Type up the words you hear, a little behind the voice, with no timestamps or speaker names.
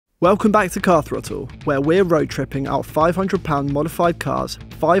Welcome back to Car Throttle, where we're road tripping our £500 modified cars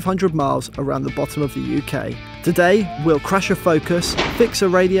 500 miles around the bottom of the UK. Today, we'll crash a Focus, fix a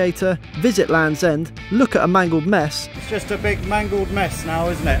radiator, visit Land's End, look at a mangled mess. It's just a big mangled mess now,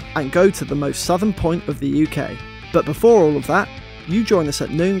 isn't it? And go to the most southern point of the UK. But before all of that, you join us at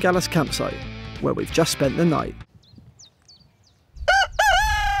Noongallas campsite, where we've just spent the night.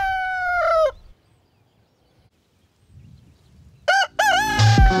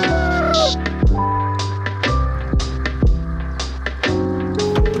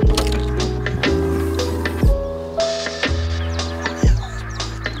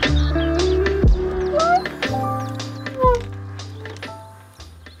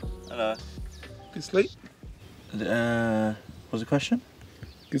 Hello. Good sleep? What's the question?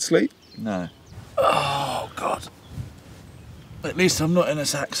 Good sleep? No. Oh, God. At least I'm not in a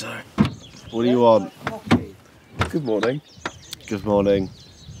saxo. What do you want? Good morning. Good morning.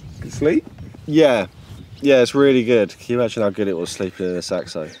 Good sleep? Yeah, it's really good. Can you imagine how good it was sleeping in a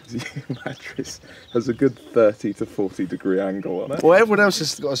saxo? The mattress has a good 30 to 40 degree angle on it. Well, everyone else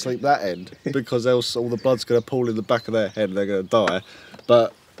has got to sleep that end because else all the blood's going to pool in the back of their head and they're going to die.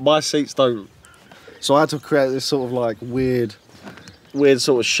 But my seats don't. So I had to create this sort of like weird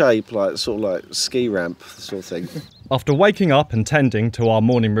sort of shape, like sort of like ski ramp sort of thing. After waking up and tending to our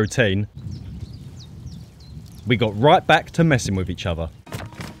morning routine, we got right back to messing with each other.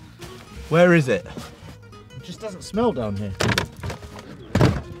 Where is it? It just doesn't smell down here.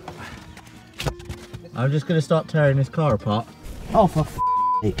 I'm just going to start tearing this car apart. Oh, for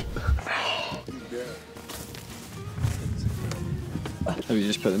f***ing. Have you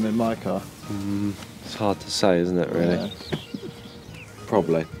just put them in my car? It's hard to say, isn't it, really? Yeah.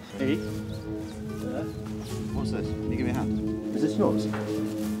 Probably. Hey. What's this? Can you give me a hand? Is this yours?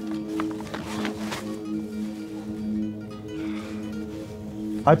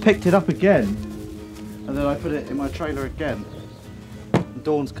 I picked it up again, and then I put it in my trailer again.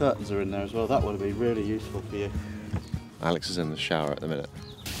 Dawn's curtains are in there as well. That would be really useful for you. Alex is in the shower at the minute.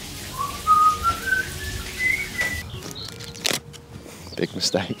 Big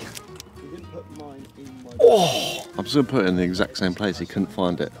mistake. Oh! I was going to put it in the exact same place, he couldn't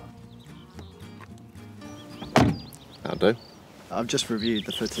find it. That'll do. I've just reviewed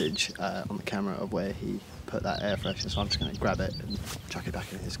the footage on the camera of where he put that air freshener, so I'm just going to grab it and chuck it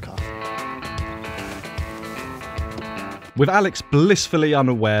back in his car. With Alex blissfully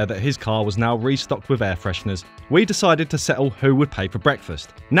unaware that his car was now restocked with air fresheners, we decided to settle who would pay for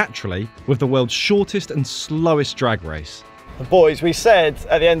breakfast. Naturally, with the world's shortest and slowest drag race. Boys, we said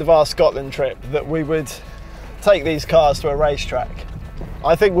at the end of our Scotland trip that we would take these cars to a racetrack.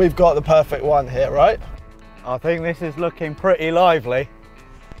 I think we've got the perfect one here, right? I think this is looking pretty lively.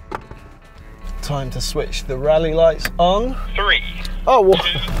 Time to switch the rally lights on. 3, Oh, well.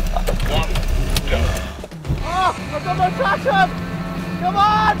 2, 1, go. Oh, I've got my traction! Come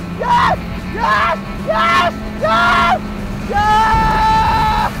on! Yes! Yes! Yes! Yes!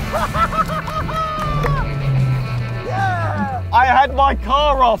 Yes! Yeah! I had my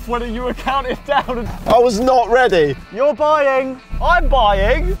car off when you were counting down. I was not ready. You're buying, I'm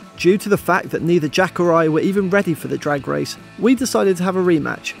buying. Due to the fact that neither Jack or I were even ready for the drag race, we decided to have a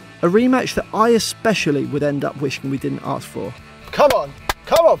rematch. A rematch that I especially would end up wishing we didn't ask for. Come on,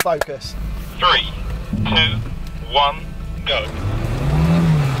 Focus. 3, 2, 1, go.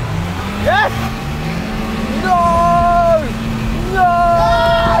 Yes! No! No!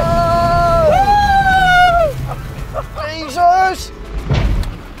 Jesus!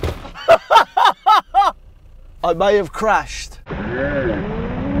 I may have crashed.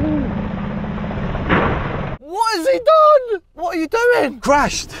 What has he done? What are you doing?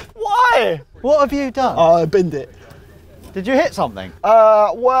 Crashed. Why? What have you done? I binned it. Did you hit something?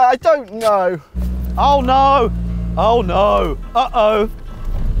 Well, I don't know. Oh no! Oh no! Uh-oh.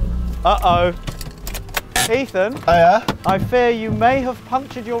 Uh-oh. Ethan, Oh yeah? I fear you may have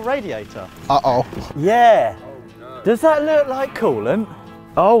punctured your radiator. Uh-oh. Yeah. Does that look like coolant?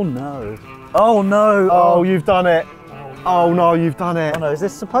 Oh no. Oh no. Oh, you've done it. Oh no, you've done it. Oh no, is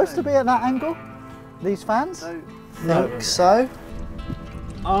this supposed to be at that angle? These fans? Think so?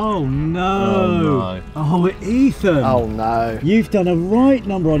 Oh no! Oh, Ethan! Oh no. You've done a right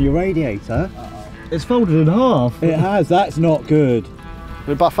number on your radiator. It's folded in half. It has, that's not good.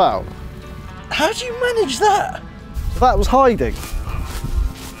 Did it buff out? How do you manage that? That was hiding.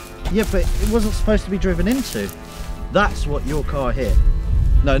 Yeah, but it wasn't supposed to be driven into. That's what your car hit.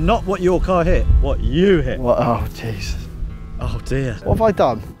 No, not what your car hit, what you hit. What? Oh, jeez. Oh dear. What have I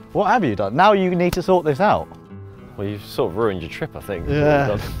done? What have you done? Now you need to sort this out. Well, you've sort of ruined your trip, I think.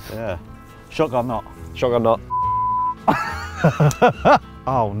 Yeah. Yeah. Shotgun not. Shotgun not.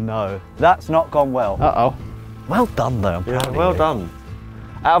 Oh no, that's not gone well. Uh-oh. Well done though, I'm proud of Well you. done.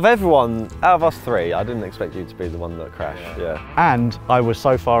 Out of us three, I didn't expect you to be the one that crashed, yeah. And I was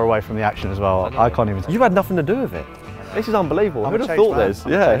so far away from the action as well, I can't even... You had nothing to do with it. This is unbelievable. I'm Who'd a have changed thought man. this?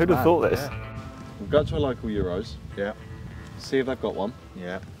 I'm a Yeah, changed who'd have man. thought this? Yeah. We'll go to a local Euros, Yeah. see if they've got one.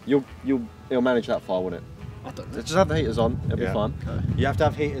 Yeah. It'll manage that far, won't it? I don't know. Just have the heaters on, it'll be Yeah. fine. Okay. You have to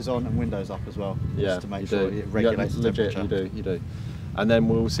have heaters on and windows up as well, Yeah, just to make you sure do. it regulates the legit, temperature. you do. And then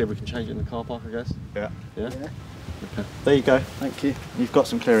we'll see if we can change it in the car park, I guess. Yeah. Yeah? There you go, thank you. You've got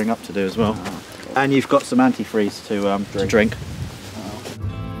some clearing up to do as well. And you've got some antifreeze to drink.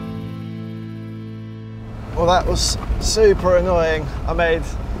 Well, that was super annoying. I made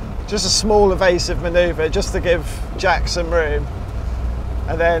just a small evasive manoeuvre just to give Jack some room.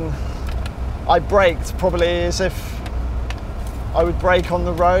 And then I braked probably as if I would brake on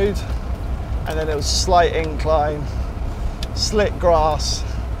the road. And then it was slight incline, slick grass.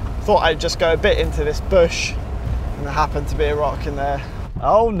 Thought I'd just go a bit into this bush and there happened to be a rock in there.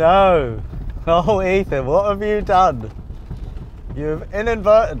 Oh no! Oh Ethan, what have you done? You've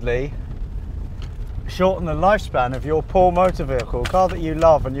inadvertently shortened the lifespan of your poor motor vehicle, a car that you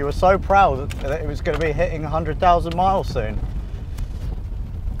love, and you were so proud that it was going to be hitting 100,000 miles soon.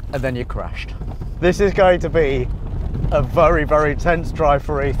 And then you crashed. This is going to be a very, very tense drive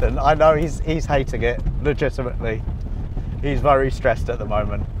for Ethan. I know he's hating it, legitimately. He's very stressed at the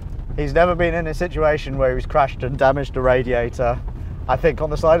moment. He's never been in a situation where he's crashed and damaged a radiator. I think on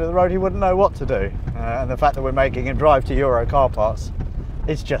the side of the road he wouldn't know what to do. And the fact that we're making him drive to Euro car parts,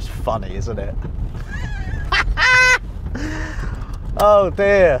 it's just funny, isn't it? Oh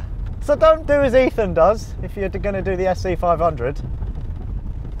dear. So don't do as Ethan does if you're going to do the SC500.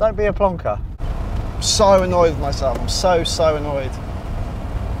 Don't be a plonker. I'm so annoyed with myself. I'm so annoyed.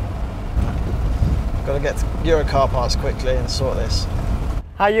 Got to get to Euro car parts quickly and sort this.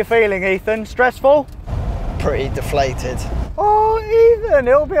 How you feeling, Ethan? Stressful? Pretty deflated. Oh, Ethan,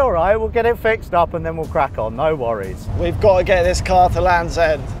 it'll be all right. We'll get it fixed up and then we'll crack on. No worries. We've got to get this car to Land's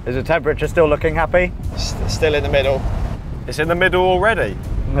End. Is the temperature still looking happy? Still in the middle. It's in the middle already.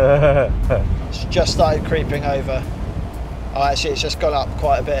 It's just started creeping over. Oh, actually, it's just gone up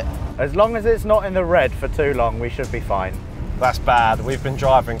quite a bit. As long as it's not in the red for too long, we should be fine. That's bad. We've been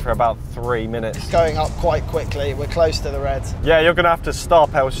driving for about 3 minutes. Going up quite quickly. We're close to the red. Yeah, you're going to have to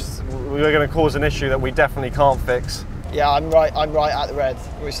stop, else we're going to cause an issue that we definitely can't fix. Yeah, I'm right at the red.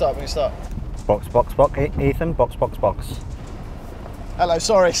 We stop. Box, box, box, Ethan, box, box, box. Hello,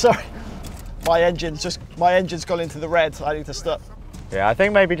 sorry. My engine's gone into the red. I need to stop. Yeah, I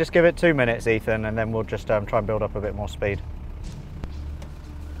think maybe just give it 2 minutes, Ethan, and then we'll just try and build up a bit more speed.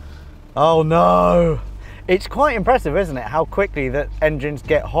 Oh no! It's quite impressive, isn't it, how quickly that engines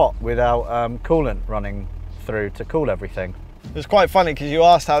get hot without coolant running through to cool everything. It was quite funny because you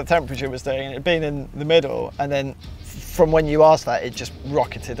asked how the temperature was doing and it had been in the middle, and then from when you asked that, it just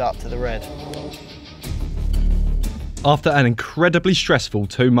rocketed up to the red. After an incredibly stressful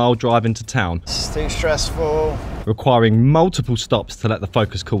 2-mile drive into town, It's too stressful. requiring multiple stops to let the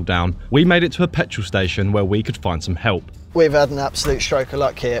Focus cool down, we made it to a petrol station where we could find some help. We've had an absolute stroke of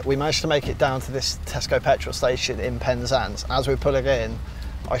luck here. We managed to make it down to this Tesco petrol station in Penzance. As we were pulling in,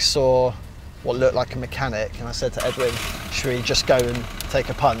 I saw what looked like a mechanic, and I said to Edwin, should we just go and take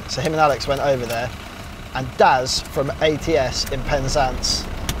a punt? So him and Alex went over there, and Daz from ATS in Penzance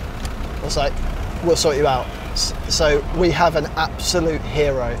was like, we'll sort you out. So we have an absolute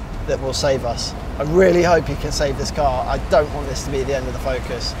hero that will save us. I really hope he can save this car. I don't want this to be the end of the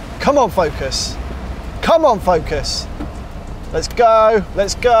Focus. Come on, Focus. Come on, Focus. Let's go,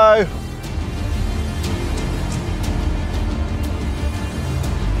 let's go.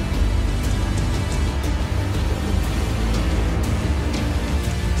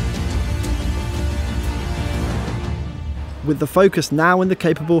 With the Focus now in the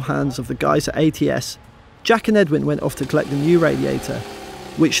capable hands of the guys at ATS, Jack and Edwin went off to collect the new radiator,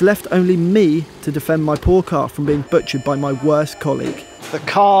 which left only me to defend my poor car from being butchered by my worst colleague. The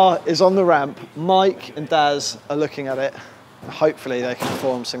car is on the ramp. Mike and Daz are looking at it. Hopefully they can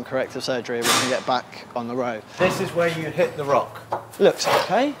perform some corrective surgery and we can get back on the road. This is where you hit the rock. Looks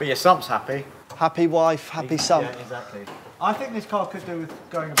okay. But your sump's happy. Happy wife, happy sump. Yeah, exactly. I think this car could do with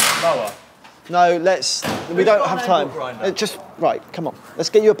going a bit lower. No, we don't have time. Right, come on, let's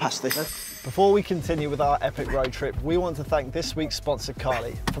get you a pasty. Before we continue with our epic road trip, we want to thank this week's sponsor,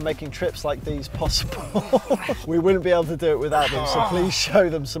 Carly, for making trips like these possible. We wouldn't be able to do it without them, so please show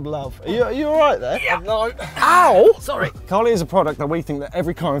them some love. Are you all right there? Yeah. No. Ow! Sorry. Carly is a product that we think that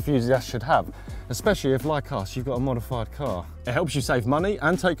every car enthusiast should have, especially if, like us, you've got a modified car. It helps you save money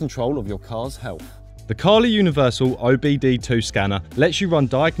and take control of your car's health. The Carly Universal OBD2 scanner lets you run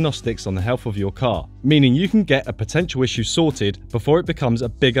diagnostics on the health of your car, meaning you can get a potential issue sorted before it becomes a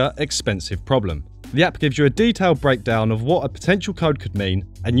bigger, expensive problem. The app gives you a detailed breakdown of what a potential code could mean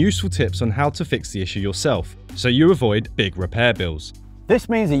and useful tips on how to fix the issue yourself, so you avoid big repair bills. This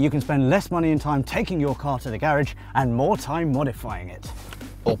means that you can spend less money and time taking your car to the garage and more time modifying it.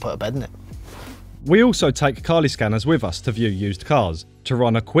 Or put a bed in it. We also take Carly scanners with us to view used cars, to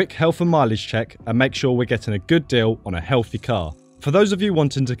run a quick health and mileage check and make sure we're getting a good deal on a healthy car. For those of you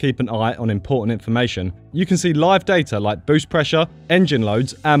wanting to keep an eye on important information, you can see live data like boost pressure, engine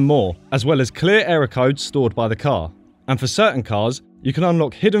loads and more, as well as clear error codes stored by the car. And for certain cars, you can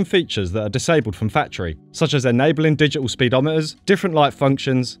unlock hidden features that are disabled from factory, such as enabling digital speedometers, different light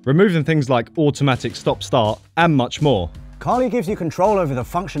functions, removing things like automatic stop-start, and much more. Carly gives you control over the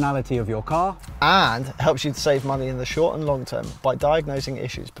functionality of your car And helps you to save money in the short and long term by diagnosing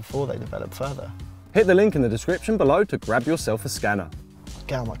issues before they develop further. Hit the link in the description below to grab yourself a scanner.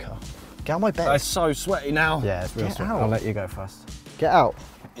 Get out of my car. Get out of my bed. It's so sweaty now. Yeah, it's real Get sweet. out. I'll let you go first. Get out.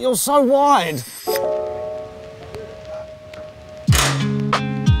 You're so wide.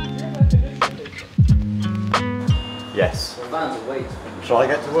 Yes. Shall I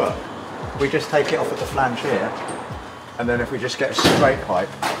get to work? We just take it off at the flange here, and then if we just get a straight pipe.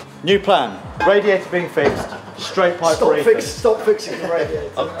 New plan. Radiator being fixed. Straight pipe for Ethan. Stop fixing the radiator.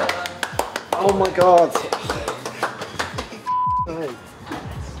 Oh my god.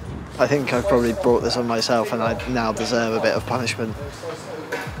 I think I've probably brought this on myself and I now deserve a bit of punishment.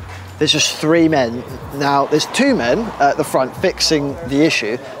 There's just 3 men. Now, there's 2 men at the front fixing the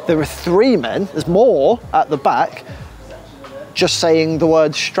issue. There are 3 men, there's more at the back, just saying the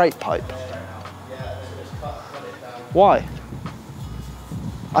word straight pipe. Why?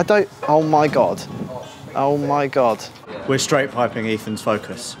 I don't, oh my god. Oh my god. We're straight piping Ethan's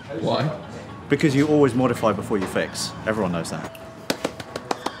Focus. Why? Because you always modify before you fix. Everyone knows that.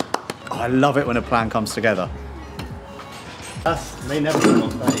 Oh, I love it when a plan comes together. They never come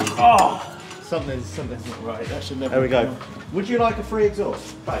off that easy. Oh! Something's not right. That should never. There we go. Would you like a free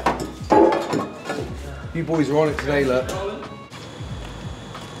exhaust? Right. You boys are on it today, look.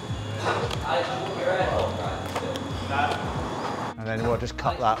 And then we'll just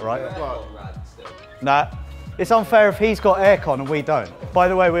cut that, right? Nah. It's unfair if he's got aircon and we don't. By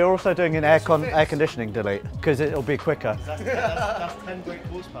the way, we're also doing an air conditioning delete because it'll be quicker. That's 10 brake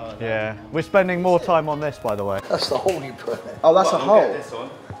horsepower. Yeah, we're spending more time on this, by the way. That's the hole you put in. Oh, that's a hole.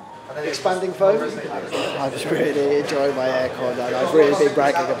 Expanding foam? I'm just really enjoying my aircon and I've really been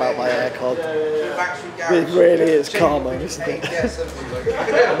bragging about my aircon. It really is calming, isn't it?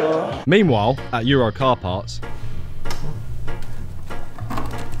 Meanwhile, at Euro Car Parts,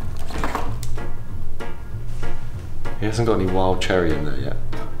 he hasn't got any wild cherry in there yet.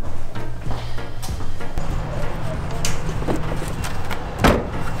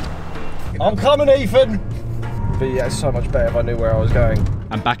 I'm coming, Ethan. But yeah, it's so much better if I knew where I was going.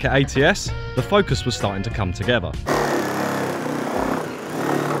 and back at ATS, the Focus was starting to come together.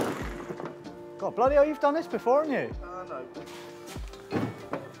 God, bloody hell, you've done this before, haven't you? No.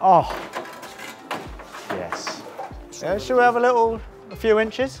 Oh. Yes. Yeah, should we have a few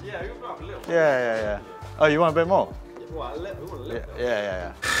inches? Yeah, we'll have a little. Yeah. Oh, you want a bit more? We want a little.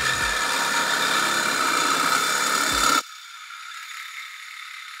 Yeah.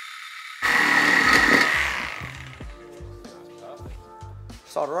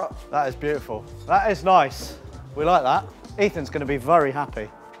 Start her up. That is beautiful. That is nice. We like that. Ethan's going to be very happy.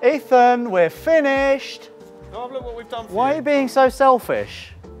 Ethan, we're finished. Oh, look what we've done for Why are you being so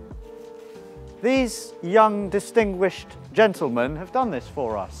selfish? These young, distinguished gentlemen have done this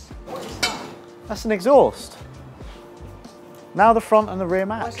for us. That's an exhaust. Now the front and the rear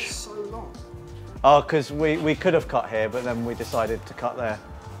match. Why is it so long? Oh, because we could have cut here, but then we decided to cut there.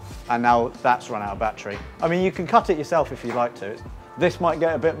 And now that's run out of battery. I mean, you can cut it yourself if you'd like to. This might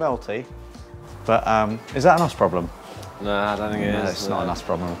get a bit melty, but is that an us problem? No, I don't think it is. It's not an us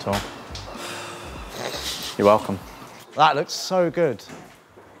problem at all. You're welcome. That looks so good.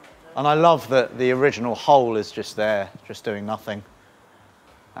 And I love that the original hole is just there, just doing nothing.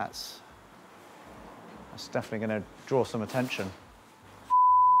 That's definitely going to draw some attention.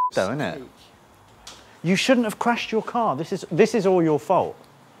 Though, isn't it? You shouldn't have crashed your car. This is all your fault.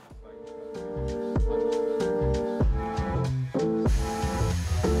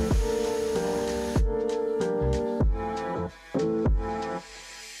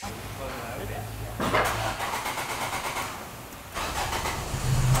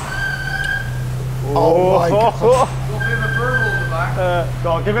 Oh my God.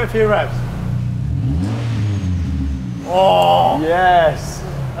 Go on, give it a few reps. Oh, yes.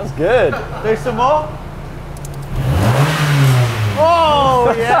 That's good. Do some more.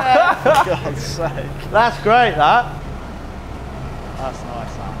 Oh, yeah. For God's sake. That's great, that. That's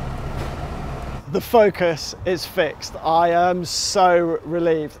nice, that. The focus is fixed. I am so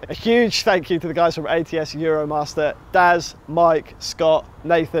relieved. A huge thank you to the guys from ATS Euromaster, Daz, Mike, Scott,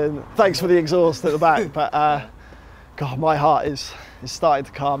 Nathan. Thanks for the exhaust at the back, but God, my heart is starting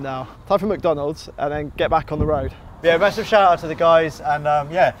to calm now. Time for McDonald's and then get back on the road. Yeah, massive shout out to the guys, and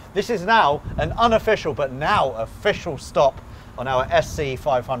yeah, this is now an unofficial but now official stop on our SC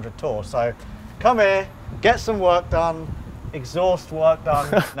 500 tour. So come here, get some work done, exhaust work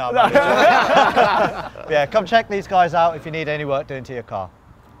done. No, yeah, come check these guys out if you need any work doing to your car.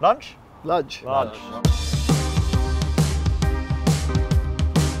 Lunch? Lunch. Lunch.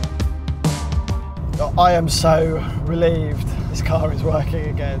 I am so relieved this car is working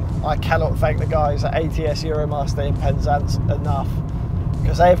again. I cannot thank the guys at ATS Euromaster in Penzance enough,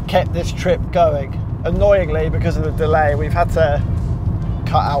 because they have kept this trip going. Annoyingly, because of the delay, we've had to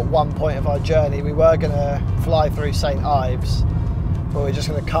cut out one point of our journey. We were going to fly through St Ives, but we're just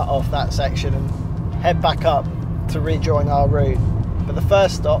going to cut off that section and head back up to rejoin our route. But the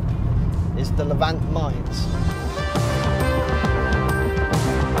first stop is the Levant Mines.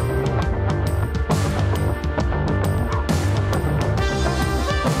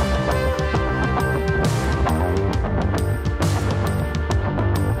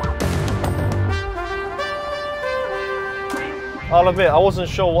 I'll admit, I wasn't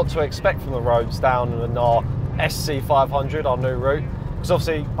sure what to expect from the roads down in our SC500, our new route, because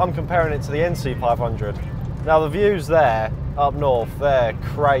obviously I'm comparing it to the NC500. Now the views there, up north, they're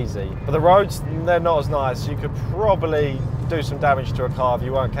crazy, but the roads, they're not as nice. You could probably do some damage to a car if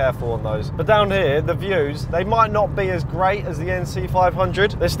you weren't careful on those. But down here, the views, they might not be as great as the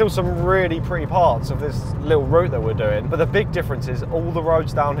NC500. There's still some really pretty parts of this little route that we're doing, but the big difference is all the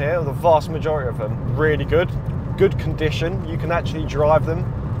roads down here, the vast majority of them, really good condition. You can actually drive them,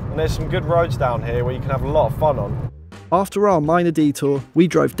 and there's some good roads down here where you can have a lot of fun on. After our minor detour, we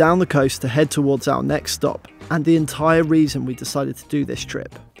drove down the coast to head towards our next stop, and the entire reason we decided to do this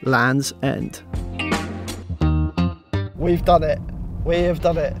trip, Land's End. We've done it. We have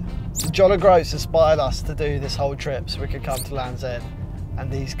done it. John and Gross inspired us to do this whole trip so we could come to Land's End,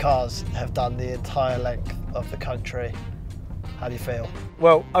 and these cars have done the entire length of the country. How do you feel?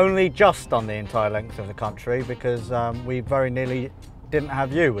 Well, only just on the entire length of the country, because we very nearly didn't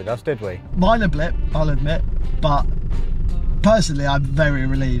have you with us, did we? Minor blip, I'll admit, but personally I'm very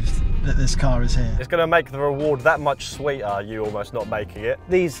relieved that this car is here. It's going to make the reward that much sweeter, you almost not making it.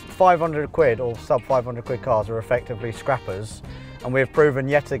 These 500 quid or sub 500 quid cars are effectively scrappers, and we've proven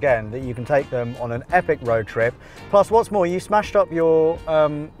yet again that you can take them on an epic road trip. Plus, what's more, you smashed up your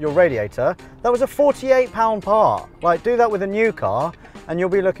radiator. That was a £48 part. Like, do that with a new car, and you'll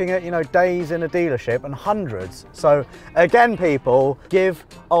be looking at, you know, days in a dealership and hundreds. So again, people, give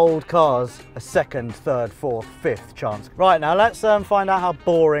old cars a second, third, fourth, fifth chance. Right, now let's find out how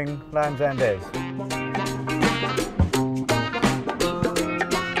boring Land's End is.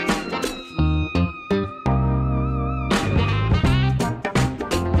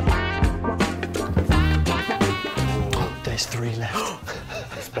 There's 3 left.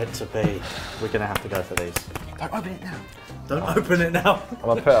 It's meant to be. We're gonna have to go for these. Don't open it now. Don't open it now. I'm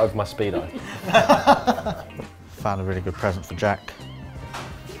going to put it over my speedo. Found a really good present for Jack.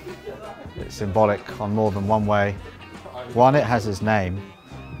 It's symbolic on more than one way. 1, it has his name,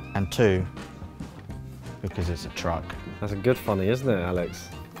 and 2, because it's a truck. That's a good funny, isn't it, Alex?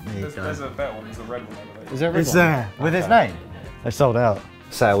 There's a better one, there's a red one over there. Is there a red It's one? there, with his name. They sold out.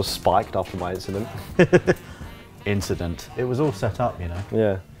 Sales spiked after my incident. Incident. It was all set up, you know.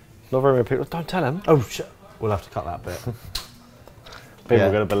 Yeah. Not very many people. Don't tell him. Oh, shit. We'll have to cut that bit. People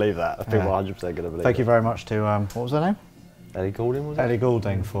are going to believe that. People Yeah. are 100% going to believe Thank you very much to, what was their name? Eddie Goulding, was it? Eddie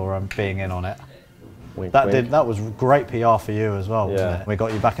Goulding for being in on it. Wink, That wink. that was great PR for you as well, wasn't Yeah. it? We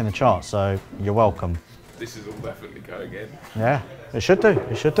got you back in the charts, so you're welcome. This is all definitely going in. Yeah, it should do,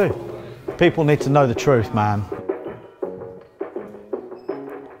 it should do. People need to know the truth, man.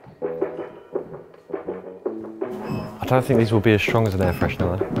 I don't think these will be as strong as an air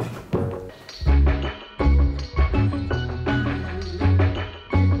freshener though.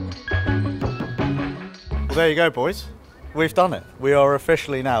 Well, there you go, boys. We've done it. We are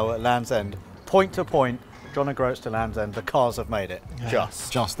officially now at Land's End. Point to point, John and Groats to Land's End. The cars have made it. Yeah.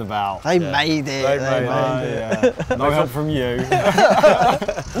 Just about. They made it. They made it. No help from you.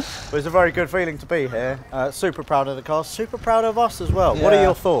 It was a very good feeling to be here. Super proud of the cars, super proud of us as well. What are Yeah.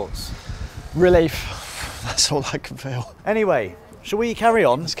 your thoughts? Relief. That's all I can feel. Anyway, shall we carry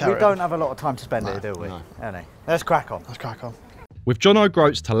on? Let's carry we don't on. have a lot of time to spend here, do we? no. Annie, let's crack on. Let's crack on. With John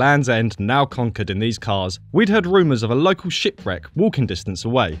O'Groats to Land's End now conquered in these cars, we'd heard rumours of a local shipwreck walking distance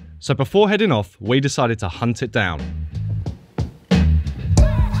away, so before heading off, we decided to hunt it down.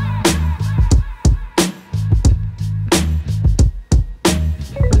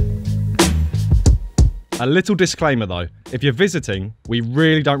 A little disclaimer though, if you're visiting, we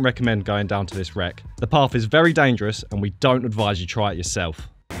really don't recommend going down to this wreck. The path is very dangerous and we don't advise you try it yourself.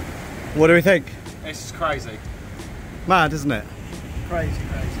 What do we think? This is crazy. Mad, isn't it? Crazy.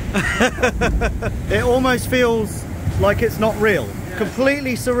 It almost feels like it's not real. Yeah.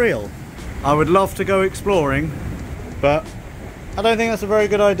 Completely surreal. I would love to go exploring, but I don't think that's a very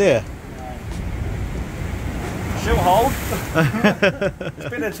good idea. She'll hold. It's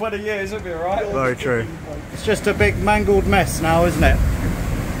been there 20 years, it'll be alright. Very true. It's just a big mangled mess now, isn't it?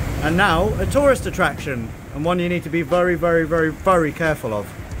 And now, a tourist attraction, and one you need to be very, very, very, very careful of.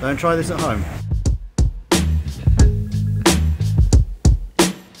 Don't try this at home.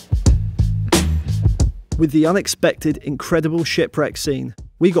 With the unexpected, incredible shipwreck scene,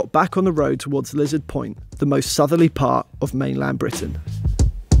 we got back on the road towards Lizard Point, the most southerly part of mainland Britain.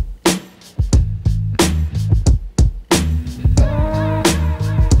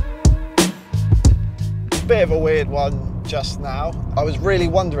 Bit of a weird one just now. I was really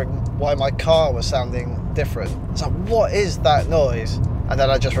wondering why my car was sounding different. So what is that noise? And then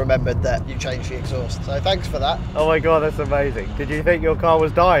I just remembered that you changed the exhaust. So thanks for that. Oh my god, that's amazing. Did you think your car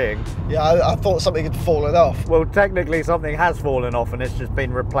was dying? Yeah, I thought something had fallen off. Well, technically something has fallen off and it's just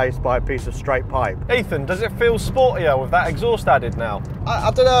been replaced by a piece of straight pipe. Ethan, does it feel sportier with that exhaust added now?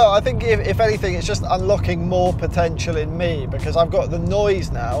 I don't know. I think if anything, it's just unlocking more potential in me because I've got the noise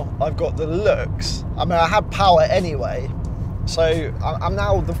now. I've got the looks. I mean, I had power anyway. So I'm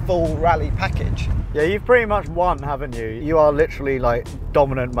now the full rally package. Yeah, you've pretty much won, haven't you? You are literally like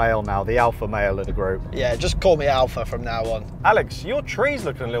dominant male now, the alpha male of the group. Yeah, just call me Alpha from now on. Alex, your tree's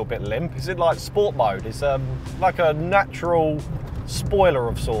looking a little bit limp. Is it like sport mode? It's like a natural spoiler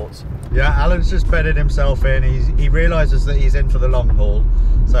of sorts. Yeah, Alan's just bedded himself in. He realises that he's in for the long haul.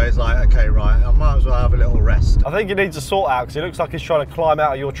 So he's like, okay, right, I might as well have a little rest. I think he needs a sort out because it looks like he's trying to climb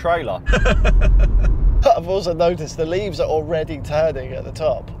out of your trailer. I've also noticed the leaves are already turning at the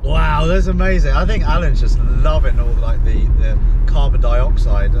top. Wow, that's amazing. I think Alan's just loving all like the carbon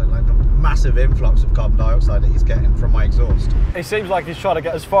dioxide, like the massive influx of carbon dioxide that he's getting from my exhaust. It seems like he's trying to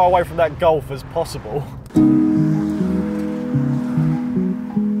get as far away from that Golf as possible.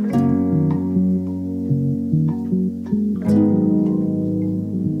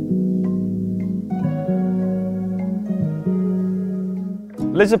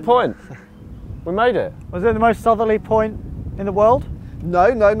 Lizard Point. We made it. Was it the most southerly point in the world?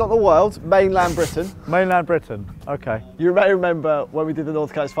 No, not the world. Mainland Britain. Mainland Britain, okay. You may remember when we did the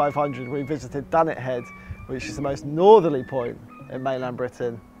North Coast 500, we visited Dunnet Head, which is the most northerly point in mainland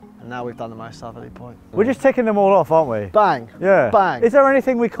Britain, and now we've done the most southerly point. We're just ticking them all off, aren't we? Bang. Yeah. Bang. Is there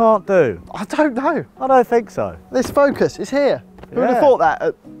anything we can't do? I don't know. I don't think so. This focus is here. Who would have thought that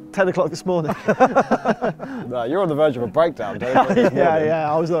at 10 o'clock this morning? No, you're on the verge of a breakdown, don't you? Yeah,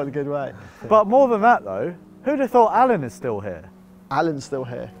 I was not in a good way. But more than that though, who'd have thought Alan is still here? Alan's still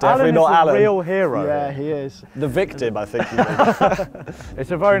here. Definitely not Alan. Alan. Is the real hero. Yeah, he is. The victim, I think you mean.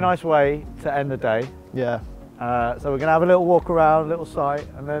 It's a very nice way to end the day. Yeah. So we're going to have a little walk around, a little sight,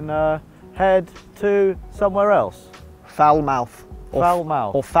 and then head to somewhere else. Foulmouth.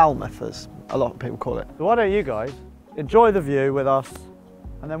 Foulmouth. Or Falmouth, as a lot of people call it. So why don't you guys enjoy the view with us,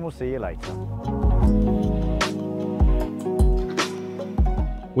 and then we'll see you later.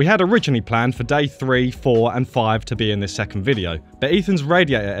 We had originally planned for day 3, 4 and 5 to be in this second video, but Ethan's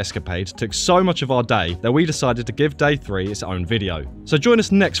radiator escapade took so much of our day that we decided to give day 3 its own video. So join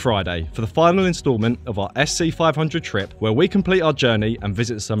us next Friday for the final instalment of our SC500 trip, where we complete our journey and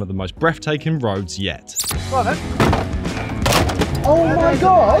visit some of the most breathtaking roads yet. Go on then. Oh my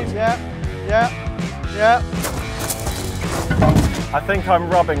God! Yeah. I think I'm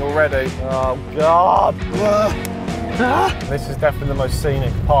rubbing already. Oh God! This is definitely the most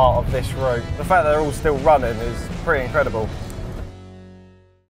scenic part of this route. The fact that they're all still running is pretty incredible.